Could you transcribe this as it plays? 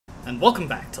and welcome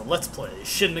back to Let's Play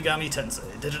Shin Megami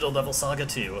Tensei Digital Devil Saga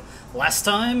 2. Last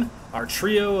time, our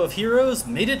trio of heroes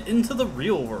made it into the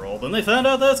real world, and they found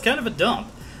out that it's kind of a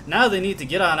dump. Now they need to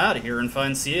get on out of here and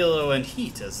find Cielo and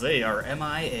Heat, as they are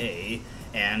MIA.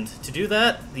 And to do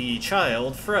that, the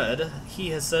child, Fred,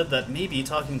 he has said that maybe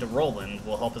talking to Roland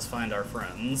will help us find our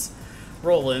friends.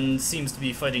 Roland seems to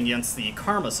be fighting against the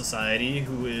Karma Society,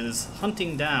 who is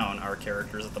hunting down our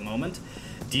characters at the moment,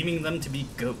 deeming them to be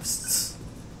ghosts.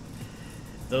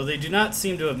 Though they do not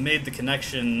seem to have made the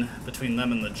connection between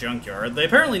them and the junkyard. They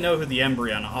apparently know who the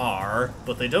Embryon are,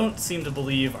 but they don't seem to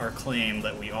believe our claim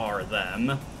that we are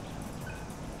them.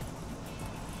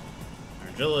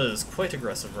 Argilla is quite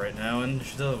aggressive right now, and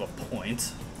she does have a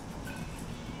point.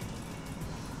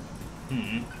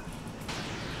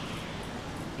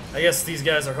 I guess these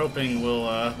guys are hoping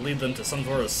we'll lead them to some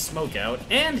sort of smoke out.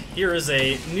 And here is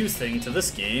a new thing to this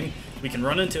game. We can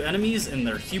run into enemies in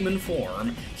their human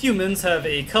form. Humans have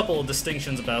a couple of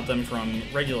distinctions about them from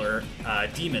regular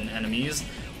demon enemies.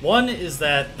 One is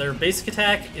that their basic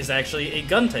attack is actually a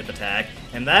gun-type attack,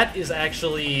 and that is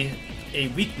actually a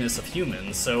weakness of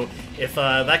humans. So if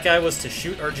that guy was to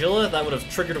shoot Argilla, that would have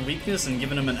triggered a weakness and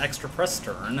given him an extra press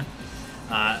turn.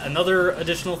 Another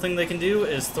additional thing they can do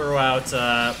is throw out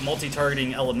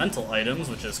multi-targeting elemental items,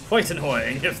 which is quite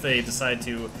annoying if they decide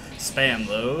to spam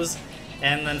those.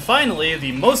 And then finally,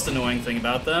 the most annoying thing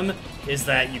about them is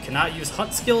that you cannot use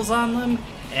hunt skills on them,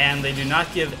 and they do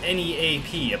not give any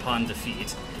AP upon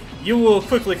defeat. You will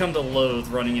quickly come to loathe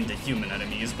running into human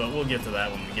enemies, but we'll get to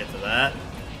that when we get to that.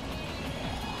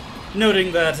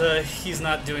 Noting that he's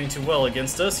not doing too well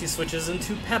against us, he switches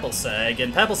into Pabblesag,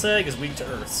 and Pabblesag is weak to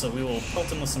Earth, so we will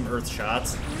pelt him with some Earth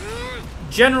shots.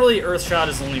 Generally, Earth Shot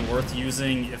is only worth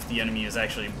using if the enemy is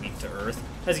actually weak to Earth.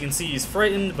 As you can see, he's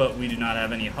frightened, but we do not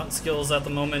have any hunt skills at the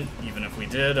moment. Even if we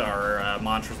did, our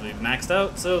mantras would be maxed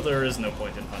out, so there is no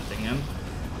point in hunting him.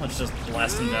 Let's just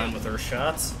blast him down with Earth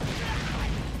Shots.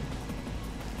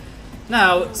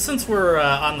 Now, since we're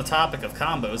on the topic of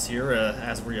combos here,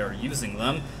 as we are using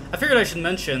them, I figured I should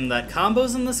mention that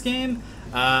combos in this game,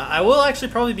 I will actually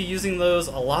probably be using those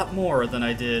a lot more than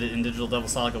I did in Digital Devil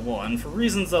Saga 1, for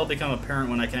reasons that'll become apparent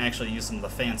when I can actually use some of the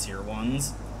fancier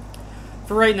ones.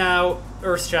 For right now,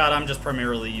 Earthshot, I'm just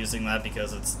primarily using that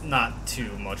because it's not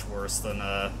too much worse than,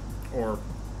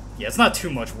 it's not too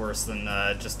much worse than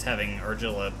just having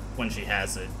Argilla, when she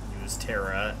has it, use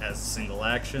Terra as a single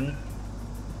action.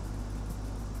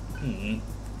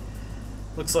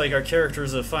 Looks like our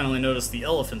characters have finally noticed the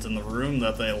elephant in the room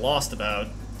that they lost about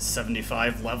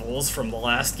 75 levels from the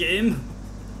last game.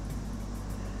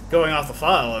 Going off the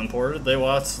file I imported, they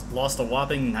lost a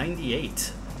whopping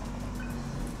 98.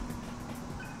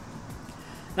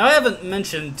 Now, I haven't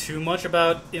mentioned too much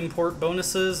about import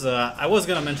bonuses. I was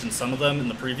going to mention some of them in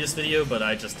the previous video, but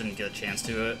I just didn't get a chance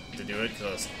to do it because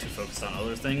I was too focused on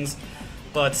other things.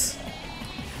 But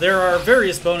there are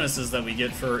various bonuses that we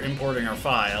get for importing our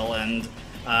file, and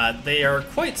they are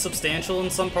quite substantial in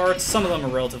some parts. Some of them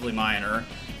are relatively minor.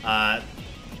 A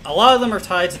lot of them are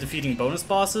tied to defeating bonus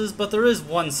bosses, but there is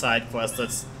one side quest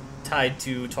that's tied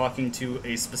to talking to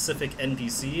a specific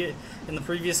NPC in the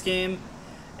previous game,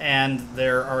 and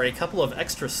there are a couple of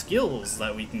extra skills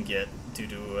that we can get due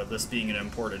to this being an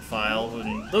imported file,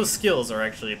 and those skills are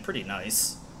actually pretty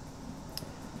nice.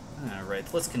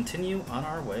 Alright, let's continue on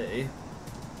our way.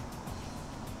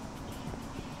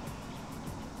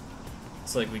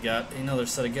 Looks like we got another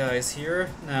set of guys here.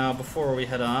 Now, before we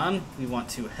head on, we want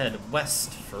to head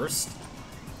west first,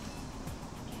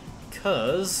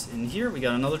 because in here we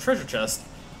got another treasure chest.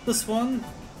 This one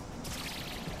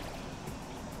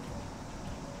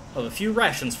a few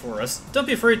rations for us. Don't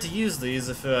be afraid to use these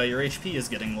if your HP is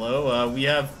getting low. We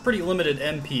have pretty limited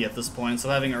MP at this point, so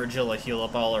having Argilla heal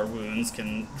up all our wounds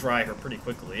can dry her pretty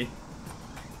quickly.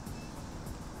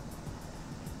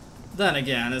 Then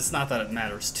again, it's not that it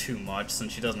matters too much,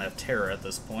 since she doesn't have Terra at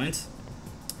this point.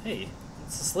 Hey,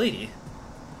 it's this lady.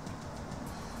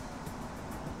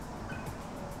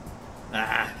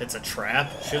 Ah, it's a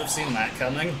trap. Should have seen that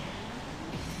coming.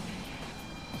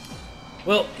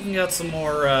 Well, we got some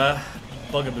more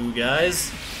bugaboo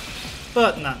guys,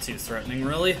 but not too threatening,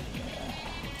 really.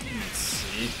 Let's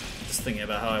see. Just thinking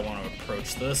about how I want to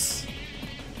approach this.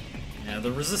 Yeah,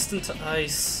 they're resistant to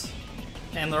ice,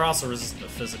 and they're also resistant to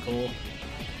physical.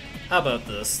 How about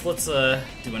this? Let's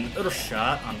do an Earth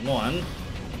Shot on one,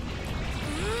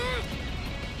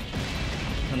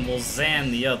 and we'll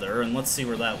Zan the other, and let's see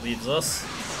where that leaves us.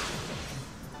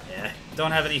 Yeah,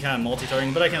 don't have any kind of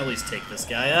multi-targeting, but I can at least take this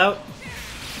guy out.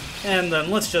 And then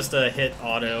let's just hit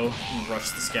auto and rush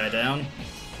this guy down.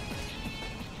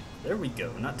 There we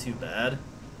go, not too bad.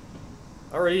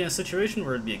 already in a situation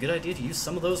where it'd be a good idea to use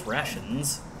some of those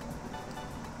rations.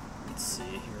 Let's see,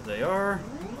 here they are.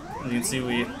 As you can see,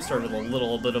 we started with a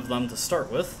little bit of them to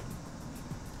start with.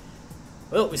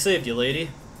 Well, we saved you,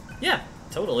 lady. Yeah,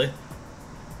 totally.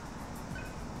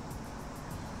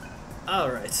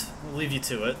 Alright, we'll leave you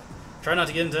to it. Try not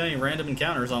to get into any random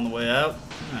encounters on the way out.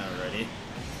 Alrighty.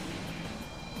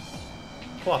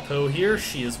 Huapo here,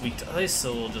 she is weak to ice,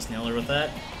 so we'll just nail her with that.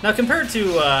 Now, compared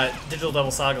to Digital Devil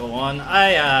Saga 1,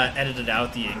 I edited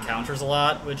out the encounters a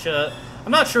lot, which I'm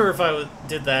not sure if I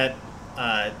did that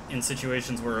in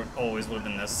situations where it always would have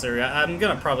been necessary. I'm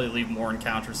going to probably leave more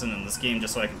encounters in this game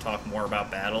just so I can talk more about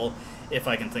battle, if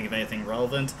I can think of anything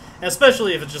relevant. And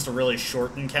especially if it's just a really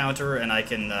short encounter and I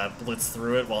can blitz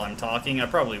through it while I'm talking, I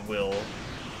probably will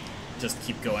just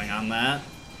keep going on that.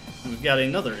 And we've got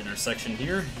another intersection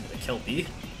here, the Kelpie.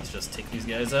 Let's just take these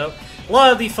guys out. A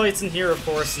lot of the fights in here, of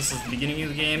course, this is the beginning of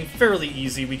the game, fairly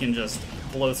easy. We can just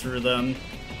blow through them.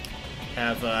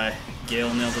 Have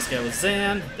Gale nail this guy with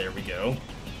Zan. There we go.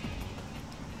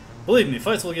 Believe me,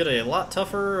 fights will get a lot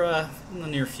tougher in the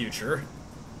near future.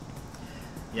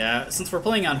 Yeah, since we're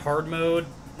playing on hard mode,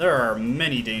 there are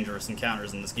many dangerous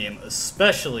encounters in this game,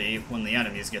 especially when the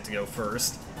enemies get to go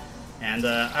first. And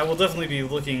I will definitely be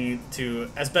looking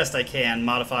to, as best I can,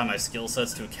 modify my skill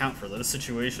sets to account for those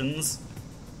situations.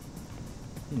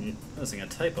 Noticing a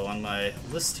typo on my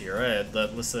list here. I had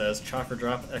that listed as Chakra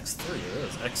Drop X3. It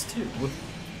was X2.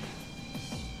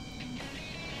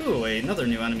 Ooh, another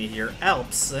new enemy here,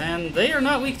 Alps, and they are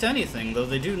not weak to anything, though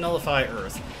they do nullify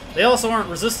Earth. They also aren't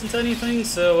resistant to anything,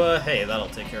 so hey, that'll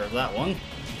take care of that one.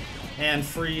 And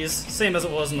Freeze, same as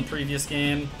it was in the previous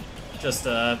game, just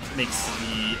makes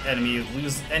the enemy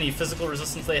lose any physical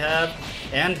resistance they have,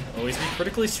 and always be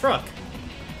critically struck.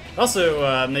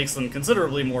 Also makes them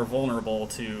considerably more vulnerable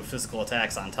to physical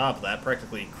attacks on top of that,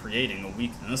 practically creating a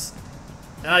weakness.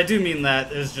 And I do mean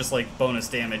that is just like bonus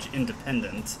damage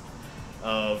independent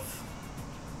of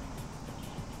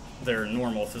their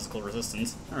normal physical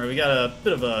resistance. Alright, we got a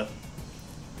bit of a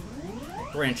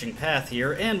branching path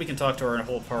here, and we can talk to our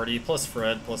whole party, plus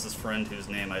Fred, plus his friend whose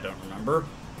name I don't remember.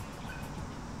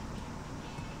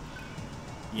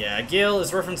 Yeah, Gale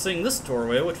is referencing this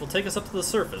doorway, which will take us up to the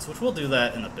surface, which we'll do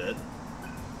that in a bit.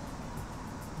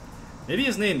 Maybe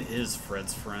his name is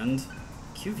Fred's friend.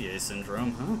 Cuvier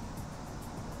syndrome,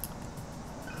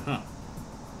 huh?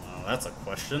 Well, that's a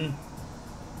question.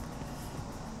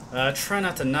 Try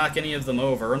not to knock any of them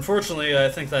over. Unfortunately, I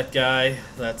think that guy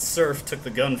that Surf took the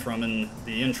gun from in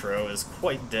the intro is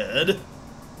quite dead.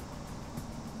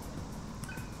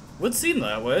 Would seem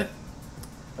that way.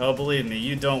 Oh, believe me,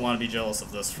 you don't want to be jealous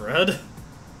of this, Fred.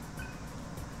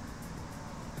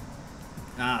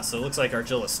 Ah, so it looks like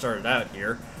Argilla started out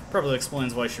here. Probably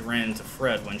explains why she ran into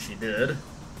Fred when she did.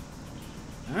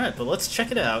 Alright, but let's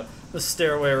check it out. This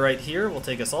stairway right here will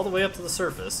take us all the way up to the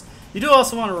surface. You do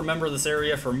also want to remember this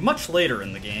area for much later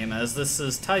in the game, as this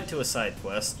is tied to a side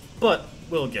quest, but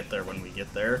we'll get there when we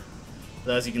get there.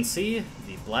 But as you can see,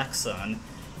 the Black Sun.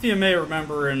 If you may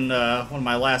remember in one of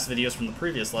my last videos from the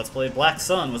previous Let's Play, Black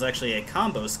Sun was actually a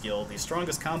combo skill, the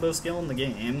strongest combo skill in the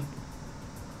game.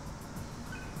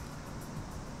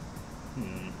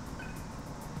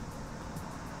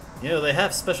 You know, they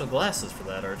have special glasses for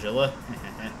that, Argilla.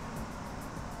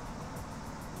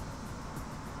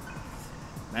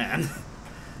 Man.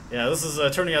 Yeah, this is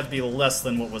turning out to be less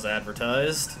than what was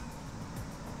advertised.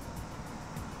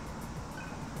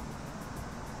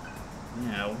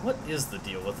 Yeah, what is the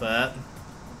deal with that?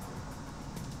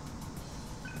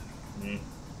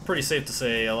 Pretty safe to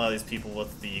say a lot of these people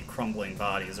with the crumbling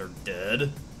bodies are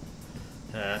dead.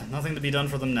 Nothing to be done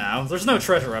for them now. There's no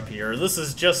treasure up here. This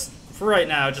is just, for right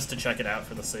now, just to check it out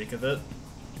for the sake of it.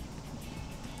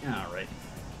 Alright.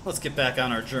 Let's get back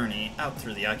on our journey out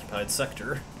through the occupied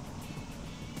sector.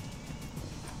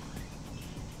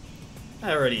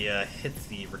 I already hit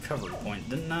the recovery point,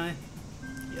 didn't I?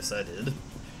 Yes, I did.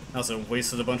 I also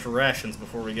wasted a bunch of rations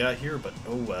before we got here, but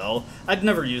oh well. I'd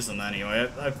never use them anyway.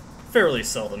 I fairly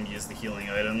seldom use the healing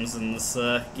items in this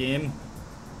game.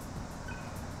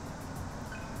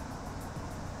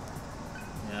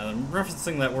 Yeah, I'm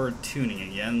referencing that word tuning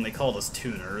again. They called us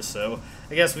tuners, so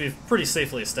I guess we've pretty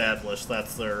safely established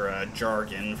that's their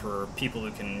jargon for people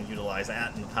who can utilize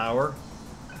Atom power.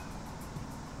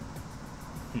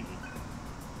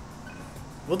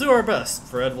 We'll do our best,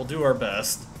 Fred. We'll do our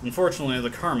best. Unfortunately, the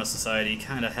Karma Society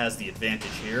kind of has the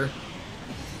advantage here.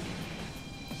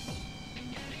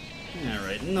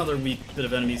 Alright, another weak bit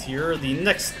of enemies here. The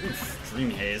next... Oof,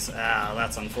 Dream Haze. Ah,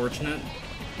 that's unfortunate.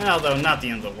 Although, not the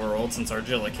end of the world, since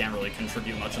Argilla can't really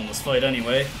contribute much in this fight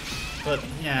anyway. But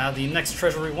yeah, the next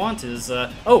treasure we want is,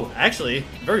 oh, actually,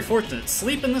 very fortunate.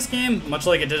 Sleep in this game, much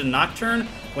like it did in Nocturne,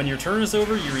 when your turn is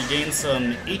over, you regain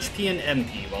some HP and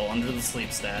MP while under the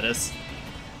sleep status.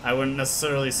 I wouldn't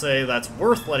necessarily say that's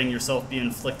worth letting yourself be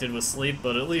inflicted with sleep,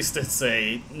 but at least it's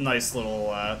a nice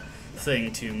little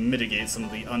thing to mitigate some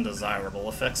of the undesirable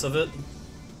effects of it.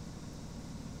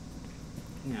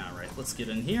 Alright, let's get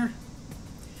in here.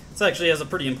 This actually has a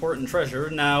pretty important treasure.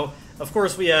 Now, of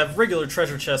course, we have regular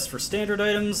treasure chests for standard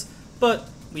items, but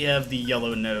we have the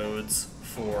yellow nodes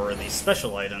for the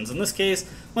special items. In this case,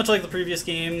 much like the previous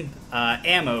game,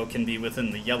 ammo can be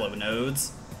within the yellow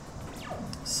nodes.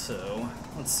 So,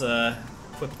 let's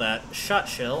equip that shot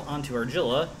shell onto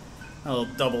Argilla. That'll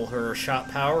double her shot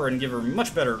power and give her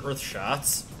much better earth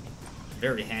shots.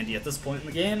 Very handy at this point in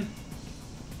the game.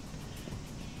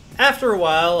 After a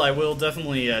while, I will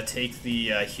definitely take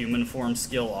the human form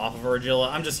skill off of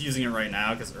Argilla. I'm just using it right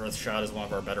now because Earth Shot is one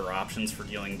of our better options for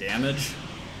dealing damage.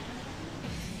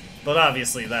 But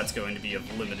obviously that's going to be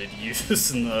of limited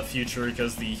use in the future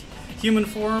because the human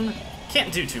form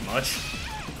can't do too much.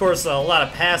 Of course, a lot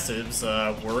of passives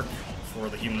work for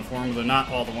the human form, though not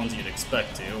all the ones you'd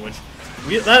expect to, which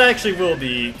that actually will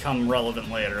become relevant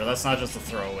later. That's not just a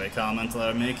throwaway comment that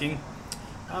I'm making.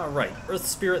 Alright, Earth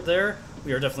Spirit there.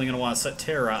 We are definitely going to want to set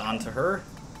Terra onto her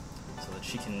so that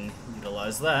she can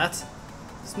utilize that.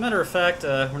 As a matter of fact,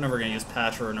 we're never going to use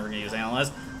Patra, we're never going to use Analyze.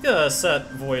 I'm going to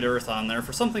set Void Earth on there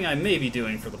for something I may be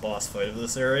doing for the boss fight of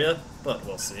this area, but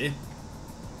we'll see.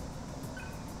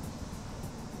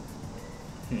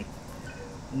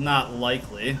 Not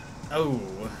likely. Oh,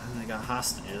 I got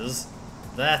hostages.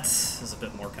 That is a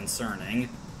bit more concerning.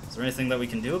 Is there anything that we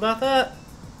can do about that?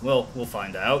 Well, we'll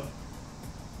find out.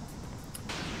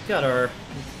 Got our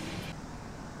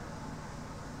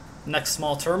next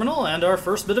small terminal and our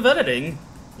first bit of editing.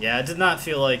 Yeah, I did not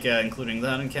feel like including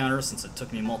that encounter since it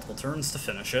took me multiple turns to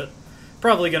finish it.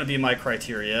 Probably going to be my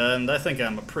criteria, and I think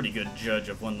I'm a pretty good judge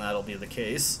of when that'll be the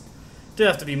case. Do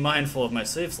have to be mindful of my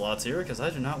save slots here, because I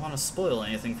do not want to spoil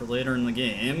anything for later in the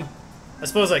game. I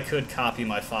suppose I could copy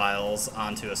my files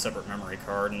onto a separate memory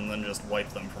card and then just wipe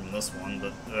them from this one,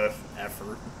 but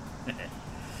effort.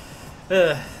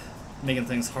 Making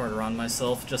things harder on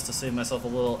myself just to save myself a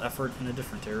little effort in a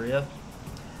different area.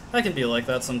 I can be like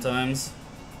that sometimes.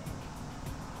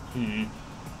 Yeah,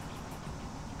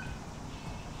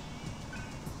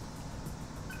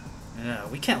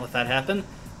 we can't let that happen.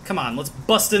 Come on, let's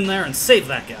bust in there and save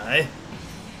that guy.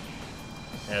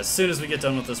 As soon as we get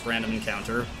done with this random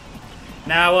encounter.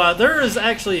 Now, there is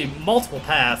actually multiple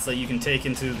paths that you can take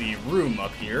into the room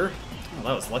up here. Oh,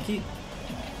 that was lucky.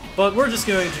 But we're just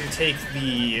going to take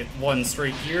the one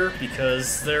straight here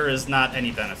because there is not any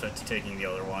benefit to taking the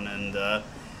other one, and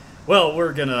well,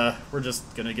 we're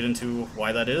just gonna get into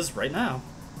why that is right now.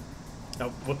 Oh,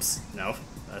 whoops, no,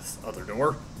 that's the other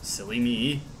door. Silly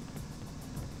me.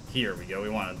 Here we go. We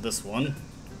wanted this one.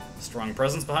 Strong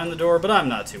presence behind the door, but I'm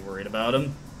not too worried about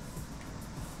him.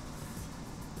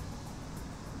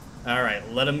 All right,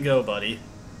 let him go, buddy.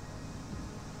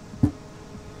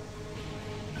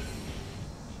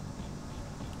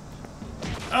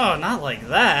 Oh, not like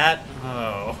that.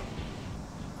 Oh.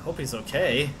 I hope he's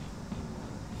okay.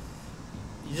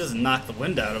 You just knocked the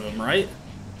wind out of him, right?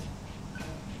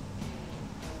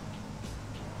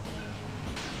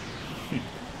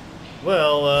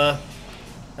 Well,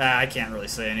 I can't really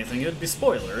say anything. It would be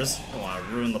spoilers. I don't want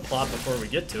to ruin the plot before we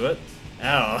get to it.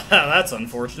 Oh, that's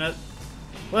unfortunate.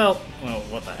 Well,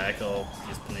 what the heck. I'll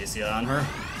use Panacea on her.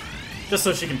 Just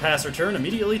so she can pass her turn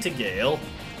immediately to Gale.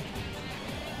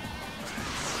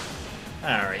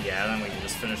 Alright, yeah, then we can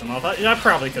just finish them off. I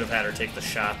probably could have had her take the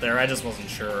shot there. I just wasn't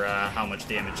sure how much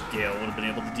damage Gale would have been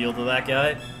able to deal to that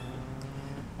guy.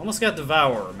 Almost got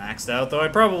Devourer maxed out, though I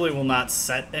probably will not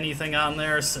set anything on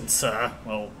there since,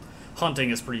 well, hunting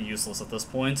is pretty useless at this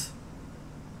point.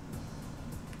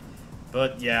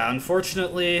 But yeah,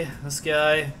 unfortunately, this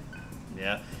guy,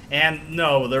 yeah. And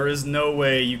no, there is no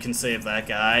way you can save that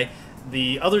guy.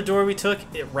 The other door we took,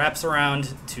 it wraps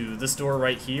around to this door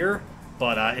right here.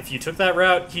 But if you took that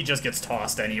route, he just gets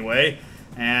tossed anyway.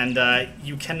 And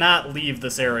you cannot leave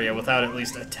this area without at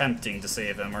least attempting to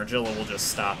save him. Argilla will just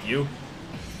stop you.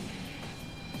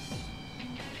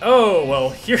 Oh, well,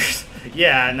 here's...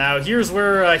 Yeah, now here's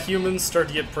where humans start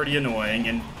to get pretty annoying,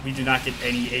 and we do not get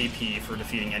any AP for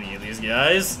defeating any of these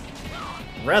guys.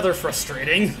 Rather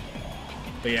frustrating.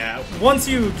 But yeah, once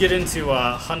you get into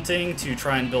hunting to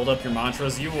try and build up your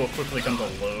mantras, you will quickly come to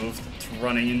loathe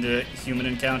running into human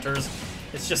encounters.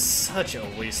 It's just such a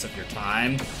waste of your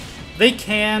time. They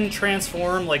can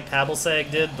transform like Pablesag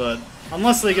did, but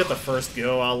Unless they get the first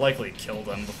go, I'll likely kill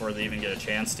them before they even get a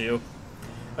chance to.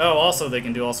 Oh, also they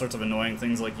can do all sorts of annoying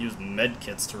things like use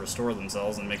medkits to restore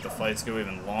themselves and make the fights go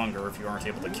even longer if you aren't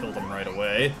able to kill them right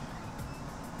away.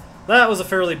 That was a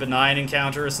fairly benign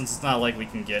encounter, since it's not like we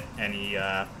can get any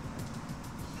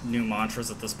new mantras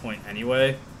at this point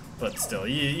anyway. But still,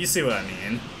 you see what I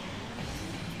mean.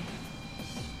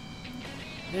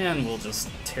 And we'll just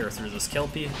tear through this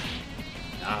Kelpie.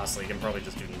 Honestly, you can probably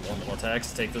just do normal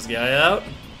attacks to take this guy out.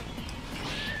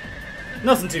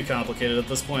 Nothing too complicated at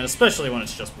this point, especially when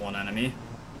it's just one enemy.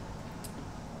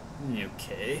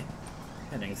 Okay.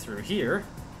 Heading through here.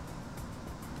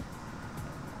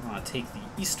 I want to take the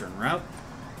eastern route.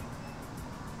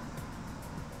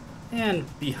 And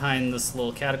behind this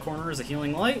little catacorner is a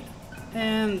healing light.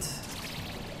 And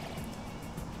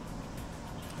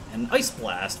an ice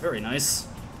blast. Very nice.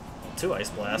 Well, 2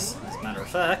 ice blasts, as a matter of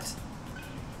fact.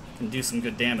 Can do some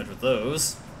good damage with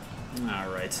those.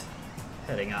 Alright.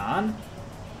 Heading on.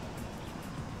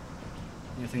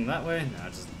 Anything that way? No,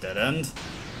 just dead end.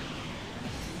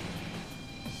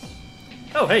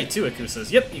 Oh, hey, 2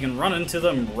 Akusas. Yep, you can run into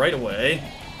them right away.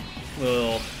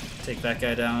 We'll take that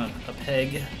guy down a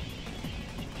peg.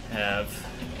 Have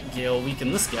Gale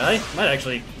weaken this guy. Might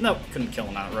actually... Nope, couldn't kill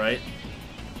him outright.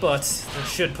 But it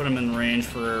should put him in range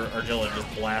for Argilla to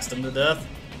just blast him to death.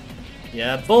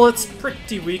 Yeah, bullets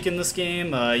pretty weak in this game.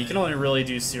 You can only really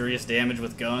do serious damage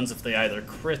with guns if they either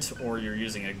crit or you're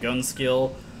using a gun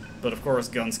skill. But of course,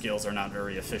 gun skills are not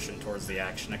very efficient towards the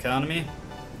action economy.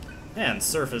 And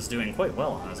Surf is doing quite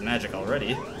well on his magic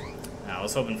already. I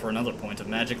was hoping for another point of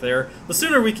magic there. The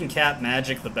sooner we can cap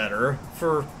magic, the better,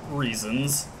 for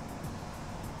reasons.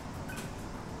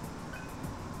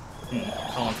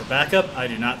 Calling for backup. I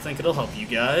do not think it'll help you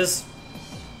guys.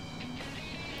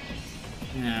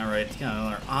 Alright, got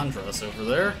another Andros over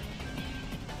there.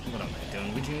 What am I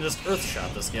doing? We can just Earth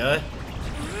Shot this guy.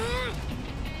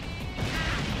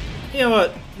 You know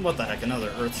what? What the heck,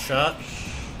 another Earth Shot.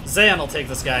 Zan will take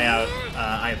this guy out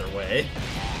either way.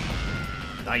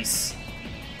 Nice.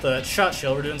 The shot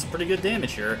shell, we're doing some pretty good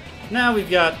damage here. Now we've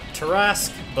got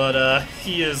Tarask, but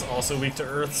he is also weak to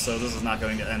Earth, so this is not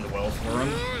going to end well for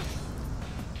him.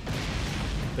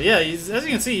 But yeah, as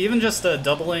you can see, even just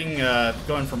doubling,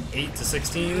 going from 8 to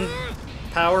 16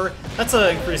 power, that's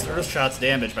increased Earth Shot's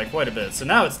damage by quite a bit. So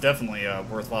now it's definitely a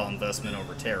worthwhile investment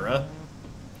over Terra.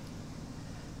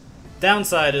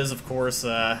 Downside is, of course,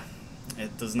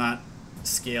 it does not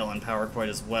scale in power quite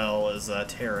as well as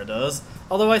Terra does.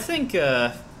 Although I think, you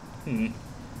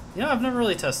know, I've never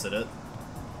really tested it.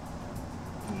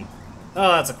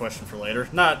 Oh, that's a question for later.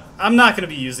 I'm not going to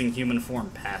be using human form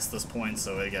past this point,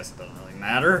 so I guess it doesn't really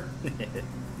matter.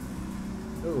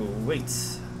 Oh, wait.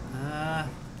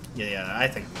 Yeah, I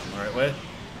think I'm going the right way.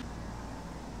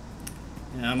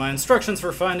 Yeah, my instructions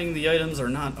for finding the items are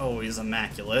not always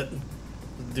immaculate.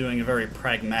 Doing a very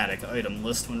pragmatic item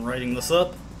list when writing this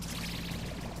up.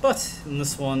 But in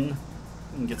this one,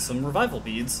 we can get some revival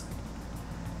beads.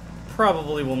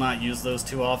 Probably will not use those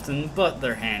too often, but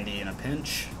they're handy in a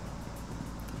pinch.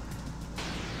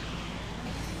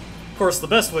 Of course, the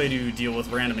best way to deal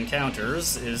with random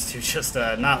encounters is to just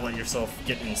not let yourself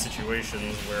get in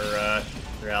situations where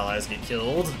your allies get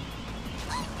killed.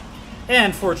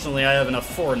 And fortunately, I have enough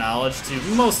foreknowledge to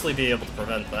mostly be able to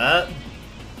prevent that.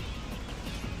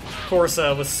 Of course,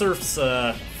 with Surf's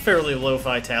fairly low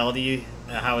vitality,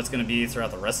 how it's going to be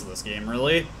throughout the rest of this game,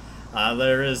 really,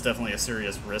 there is definitely a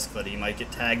serious risk that he might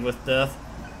get tagged with death,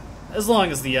 as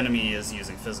long as the enemy is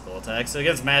using physical attacks. So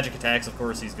against magic attacks, of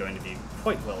course, he's going to be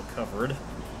quite well covered.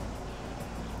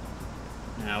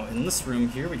 Now, in this room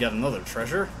here, we got another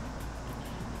treasure.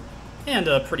 And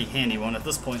a pretty handy one at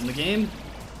this point in the game.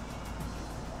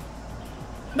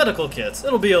 Medical kits.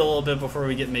 It'll be a little bit before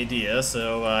we get Medea,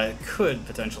 so it could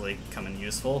potentially come in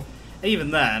useful. And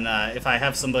even then, if I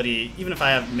have somebody, even if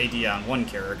I have Medea on one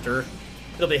character,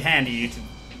 it'll be handy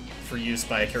for use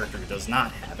by a character who does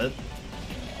not have it.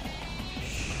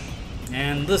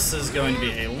 And this is going to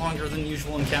be a longer than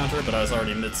usual encounter, but I was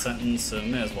already mid-sentence, so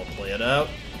may as well play it out.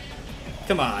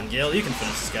 Come on, Gale, you can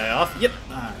finish this guy off. Yep,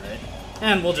 alright.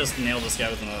 And we'll just nail this guy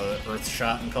with another Earth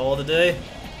Shot and call it a day.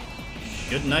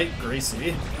 Good night,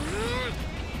 Gracie.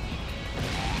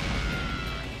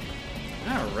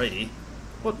 Alrighty.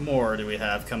 What more do we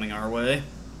have coming our way?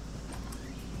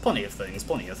 Plenty of things,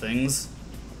 plenty of things.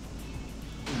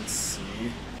 Let's see.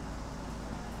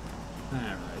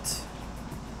 Alright.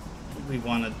 What do we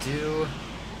want to do?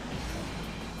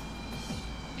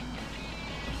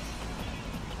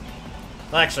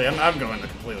 Well, actually, I'm going the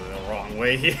completely the wrong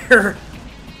way here.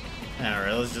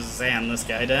 Alright, let's just zam this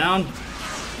guy down.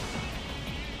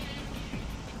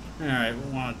 Alright,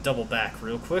 we want to double back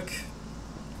real quick.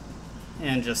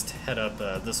 And just head up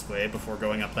this way before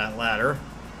going up that ladder.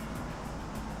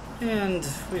 And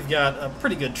we've got a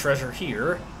pretty good treasure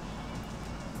here.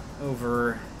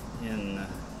 Over in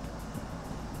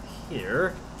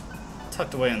here.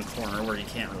 Tucked away in the corner where you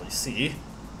can't really see.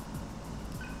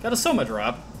 Got a Soma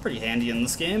drop. Pretty handy in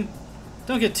this game.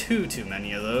 Don't get too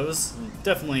many of those.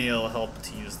 Definitely it'll help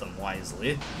to use them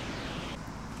wisely.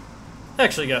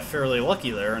 Actually got fairly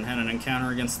lucky there and had an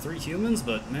encounter against 3 humans,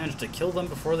 but managed to kill them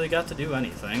before they got to do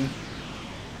anything.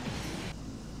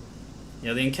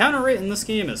 Yeah, the encounter rate in this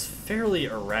game is fairly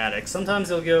erratic.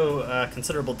 Sometimes you'll go a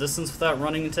considerable distance without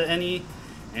running into any,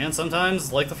 and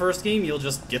sometimes, like the first game, you'll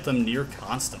just get them near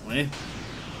constantly.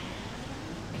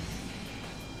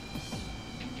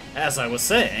 As I was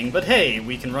saying, but hey,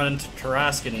 we can run into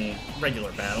Tarask in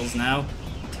regular battles now.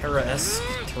 Tarask,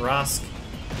 Tarask.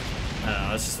 I don't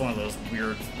know, it's just one of those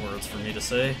weird words for me to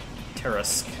say.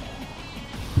 Tarask.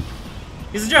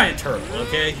 He's a giant turtle,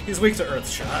 okay? He's weak to Earth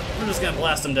Shot. We're just gonna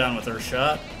blast him down with Earth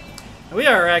Shot. And we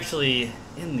are actually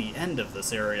in the end of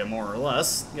this area, more or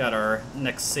less. Got our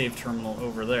next save terminal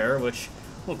over there, which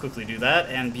we'll quickly do that.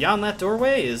 And beyond that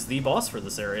doorway is the boss for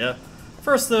this area.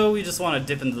 First, though, we just want to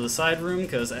dip into the side room,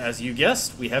 because, as you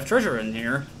guessed, we have treasure in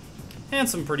here. And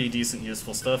some pretty decent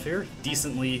useful stuff here.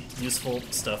 Decently useful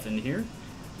stuff in here.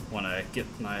 Want to get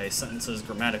my sentences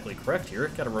grammatically correct here.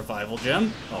 Got a revival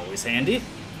gem, always handy.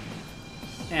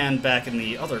 And back in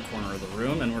the other corner of the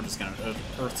room, and we're just going to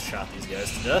Earth Shot these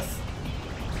guys to death.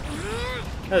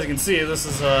 As you can see, this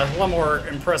is a lot more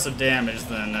impressive damage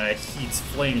than Heat's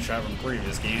Flame Shot from the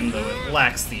previous game, though it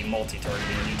lacks the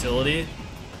multi-targeting utility.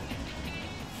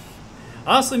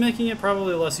 Honestly, making it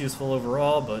probably less useful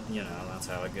overall, but, you know, that's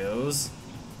how it goes.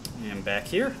 And back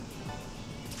here.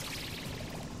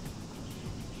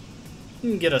 You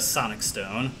can get a Sonic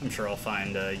Stone. I'm sure I'll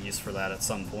find use for that at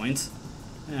some point.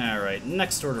 Alright,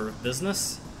 next order of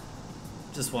business.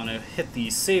 Just want to hit the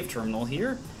save terminal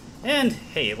here. And,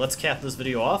 hey, let's cap this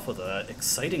video off with an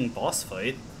exciting boss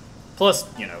fight. Plus,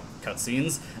 you know,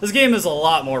 cutscenes. This game is a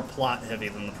lot more plot-heavy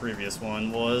than the previous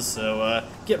one was, so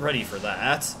get ready for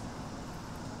that.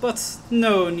 But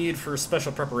no need for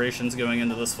special preparations going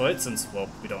into this fight, since, well,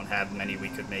 we don't have many we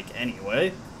could make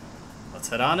anyway. Let's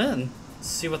head on in.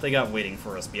 See what they got waiting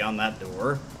for us beyond that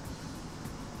door.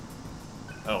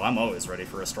 Oh, I'm always ready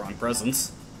for a strong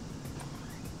presence.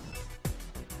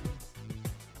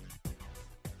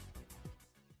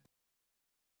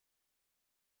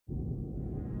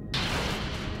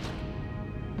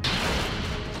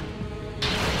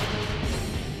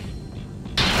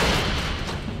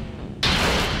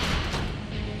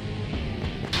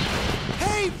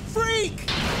 Hey, freak!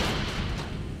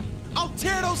 I'll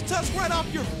tear those tusks right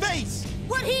off your face!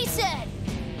 What he said!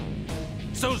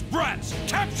 Those brats!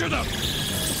 Capture them!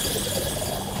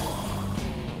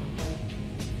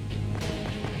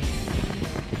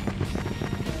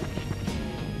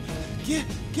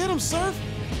 Get him, Surf!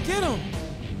 Get him!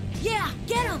 Yeah,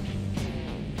 get him!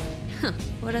 Huh,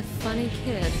 what a funny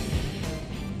kid.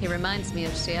 He reminds me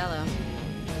of Cielo.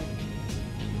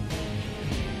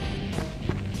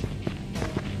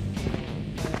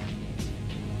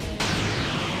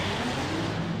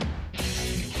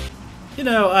 You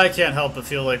know, I can't help but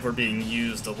feel like we're being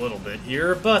used a little bit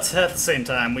here, but at the same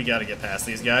time, we gotta get past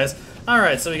these guys.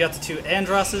 Alright, so we got the 2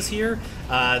 Androsses here.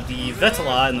 The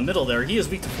Vetala in the middle there, he is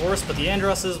weak to Force, but the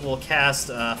Androsses will cast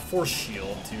Force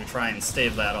Shield to try and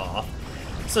stave that off.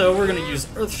 So we're gonna use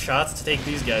Earth Shots to take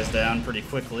these guys down pretty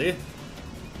quickly.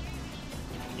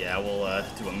 Yeah, we'll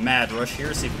do a mad rush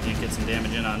here, see if we can get some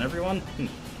damage in on everyone.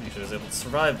 Actually, I was able to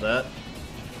survive that.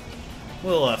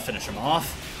 We'll finish him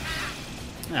off.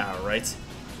 Alright.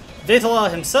 Vetala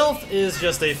himself is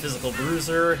just a physical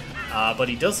bruiser, but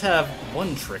he does have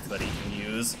one trick that he can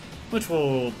use, which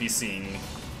we'll be seeing,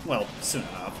 well, soon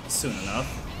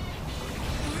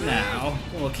enough. Now,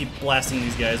 we'll keep blasting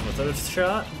these guys with Earth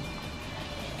Shot.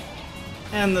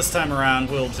 And this time around,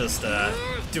 we'll just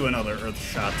do another Earth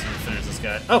Shot to finish this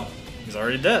guy. Oh, he's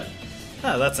already dead.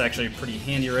 Oh, that's actually pretty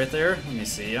handy right there. Let me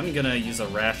see. I'm gonna use a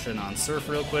ration on Surf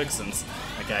real quick, since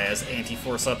that guy has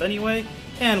anti-force up anyway,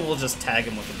 and we'll just tag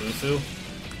him with a Bufu.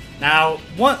 Now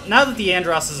that the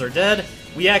Androsses are dead,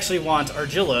 we actually want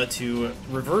Argilla to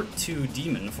revert to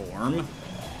demon form.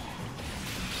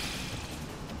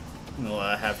 We'll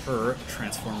have her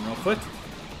transform real quick.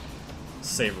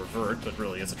 Say revert, but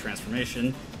really it's a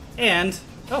transformation. And,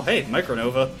 oh hey,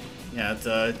 Micronova. Yeah,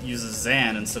 it uses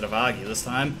Zan instead of Agi this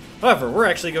time. However, we're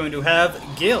actually going to have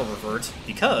Gale revert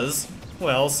because,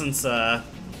 well, since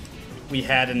we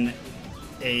had an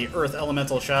a Earth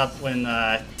Elemental shot when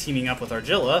teaming up with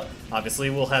Argilla. Obviously,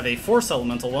 we'll have a Force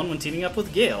Elemental one when teaming up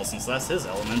with Gale, since that's his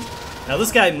element. Now,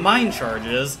 this guy Mind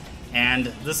Charges, and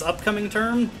this upcoming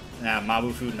turn,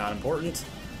 Mabu Food not important.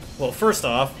 Well, first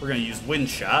off, we're going to use Wind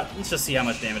Shot. Let's just see how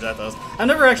much damage that does. I've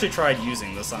never actually tried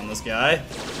using this on this guy.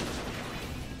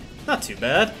 Not too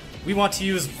bad. We want to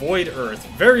use Void Earth.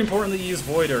 Very important that you use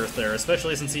Void Earth there,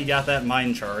 especially since he got that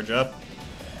Mind Charge up.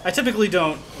 I typically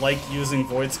don't like using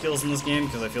Void skills in this game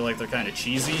because I feel like they're kind of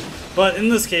cheesy, but in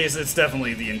this case, it's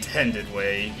definitely the intended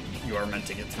way you are meant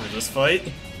to get through this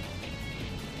fight.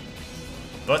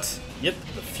 But, yep,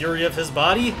 the fury of his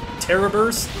body, Terra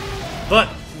Burst, but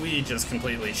we just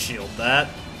completely shield that.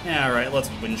 Alright, let's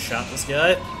Wind Shot this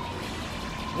guy.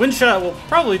 Wind Shot will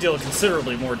probably deal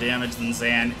considerably more damage than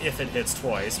Zan if it hits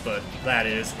twice, but that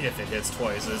is if it hits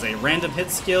twice. It is a random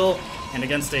hit skill, and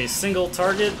against a single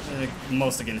target,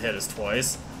 most it can hit is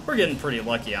twice. We're getting pretty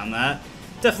lucky on that.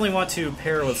 Definitely want to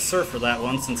pair with Surf for that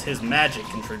one, since his magic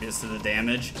contributes to the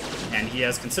damage, and he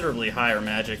has considerably higher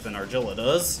magic than Argilla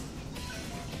does.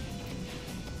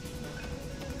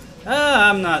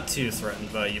 I'm not too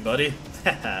threatened by you, buddy.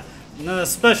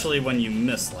 Especially when you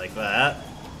miss like that.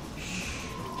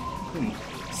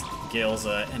 Gale's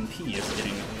MP is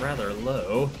getting rather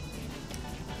low.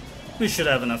 We should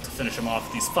have enough to finish him off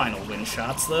with these final Wind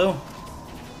Shots, though.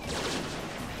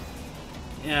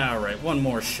 Yeah, alright, one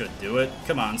more should do it.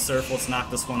 Come on, Surf, let's knock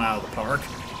this one out of the park.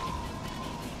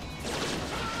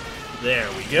 There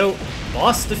we go.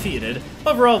 Boss defeated.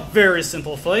 Overall, very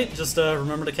simple fight. Just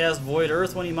remember to cast Void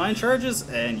Earth when he Mind Charges,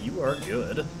 and you are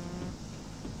good.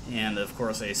 And, of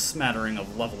course, a smattering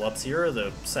of level-ups here,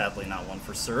 though sadly not one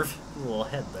for Surf. A little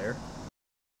ahead there.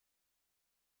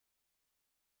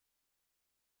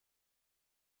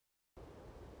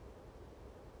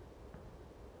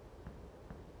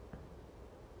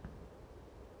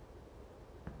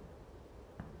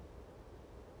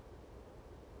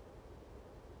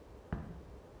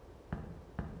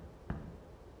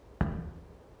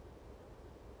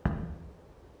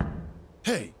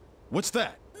 Hey, what's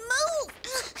that? Move!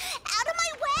 Out of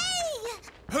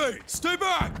my way! Hey, stay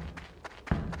back!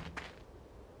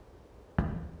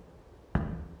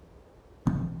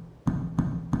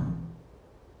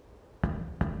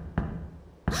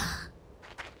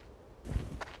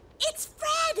 It's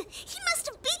Fred! He must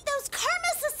have beat those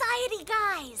Karma Society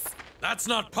guys! That's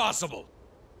not possible.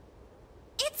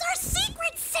 It's our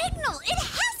secret signal! It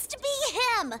has to be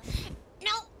him!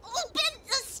 Now open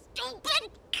the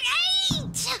stupid gate!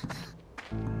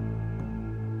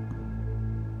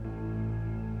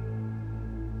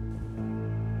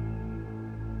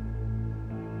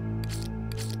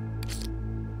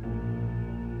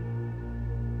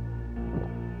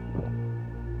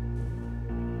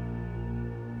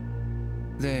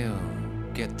 They'll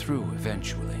get through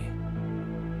eventually.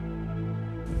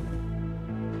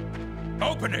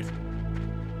 Open it!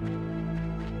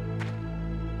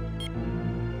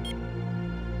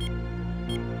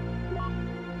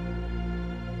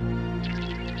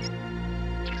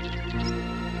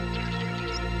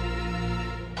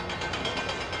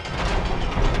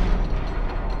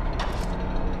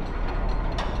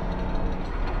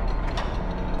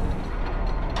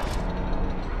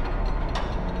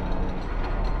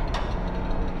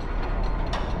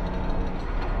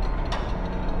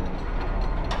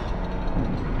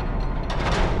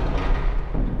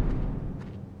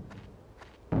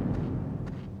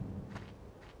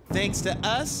 Thanks to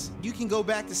us, you can go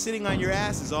back to sitting on your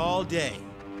asses all day.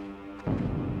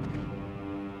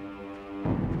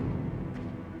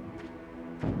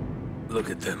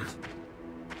 Look at them.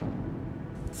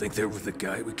 Think they're with the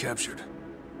guy we captured?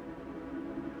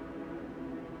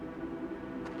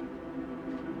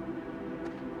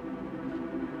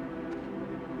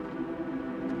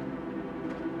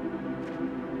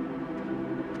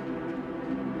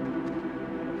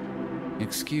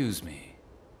 Excuse me.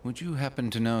 Would you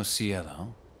happen to know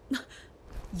Cielo?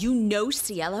 You know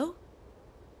Cielo?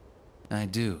 I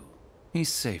do. He's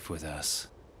safe with us.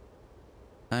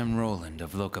 I'm Roland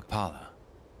of Lokapala.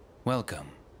 Welcome.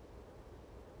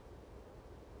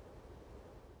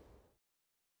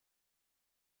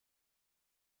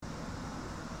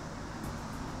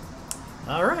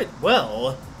 Alright,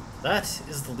 well, that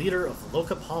is the leader of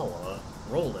Lokapala,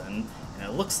 Roland, and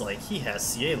it looks like he has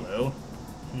Cielo.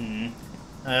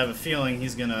 I have a feeling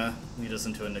he's gonna lead us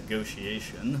into a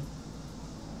negotiation.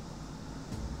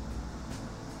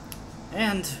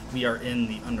 And we are in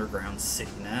the underground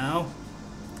city now.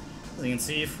 As you can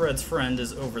see, Fred's friend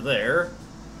is over there.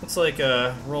 Looks like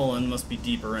Roland must be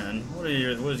deeper in. What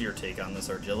is your take on this,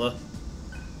 Argilla?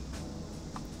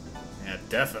 Yeah,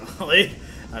 definitely.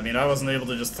 I mean, I wasn't able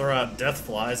to just throw out death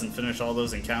flies and finish all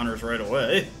those encounters right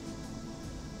away.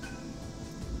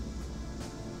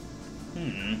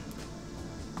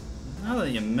 Now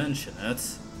that you mention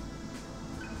it...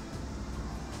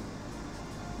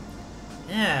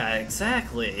 Yeah,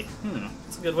 exactly.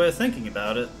 That's a good way of thinking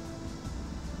about it.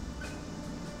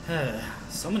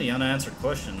 So many unanswered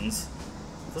questions.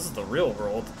 If this is the real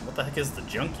world, what the heck is the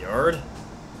junkyard?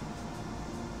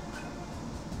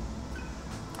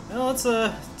 Well, it's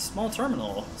a small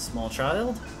terminal, small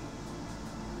child.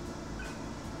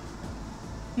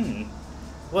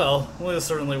 Well, we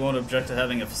certainly won't object to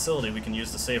having a facility we can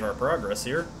use to save our progress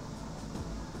here.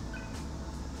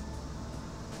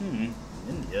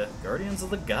 India, Guardians of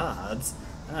the Gods.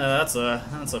 That's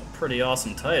a pretty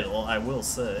awesome title, I will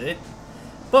say.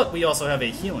 But we also have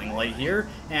a healing light here,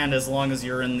 and as long as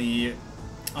you're in the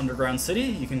underground city,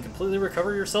 you can completely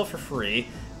recover yourself for free.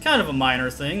 Kind of a minor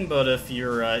thing, but if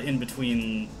you're in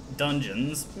between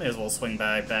dungeons, may as well swing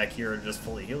back here to just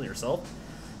fully heal yourself.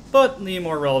 But the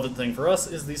more relevant thing for us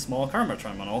is the small karma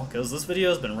terminal, because this video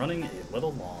has been running a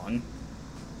little long.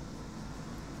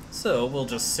 So we'll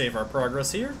just save our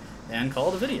progress here and call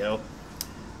it a video.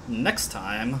 Next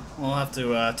time, we'll have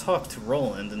to talk to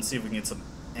Roland and see if we can get some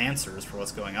answers for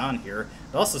what's going on here,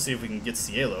 and also see if we can get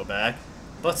Cielo back.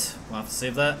 But we'll have to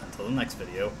save that until the next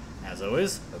video. As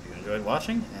always, hope you enjoyed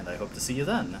watching, and I hope to see you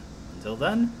then. Until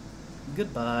then,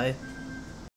 goodbye.